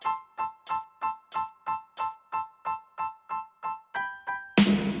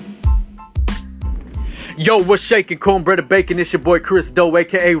Yo, what's shaking? Cornbread and bacon. It's your boy Chris Doe,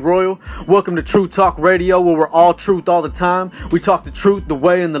 aka Royal. Welcome to True Talk Radio, where we're all truth all the time. We talk the truth, the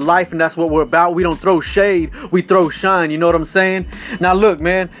way, and the life, and that's what we're about. We don't throw shade, we throw shine. You know what I'm saying? Now, look,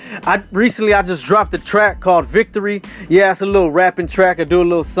 man. I just dropped a track called Victory. Yeah, it's a little rapping track. I do a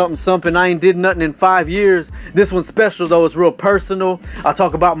little something. I ain't did nothing in 5 years. This one's special though. It's real personal. I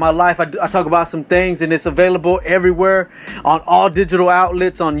talk about my life. I talk about some things, and it's available everywhere on all digital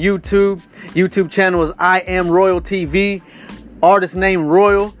outlets on YouTube. YouTube channel is I Am Royal TV. Artist name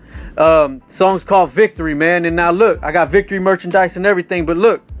Royal. Song's called Victory, man. And now look, I got Victory merchandise and everything. But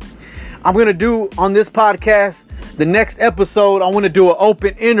look, I'm gonna do on this podcast, the next episode, I want to do an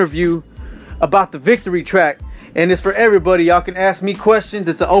open interview about the Victory track. And it's for everybody. Y'all can ask me questions.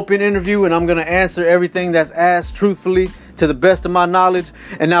 It's an open interview, and I'm gonna answer everything that's asked truthfully to the best of my knowledge.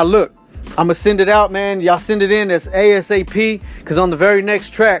 And now look, I'm gonna send it out, man. Y'all send it in as ASAP, because on the very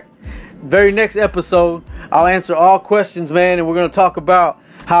next track, very next episode, I'll answer all questions, man, and we're going to talk about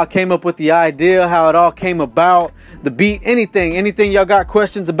how I came up with the idea, how it all came about, the beat, anything y'all got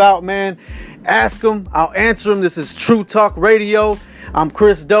questions about, man, ask them, I'll answer them. This is True Talk Radio. I'm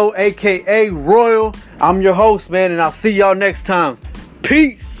Chris Doe, aka Royal. I'm your host, man, and I'll see y'all next time.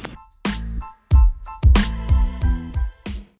 Peace.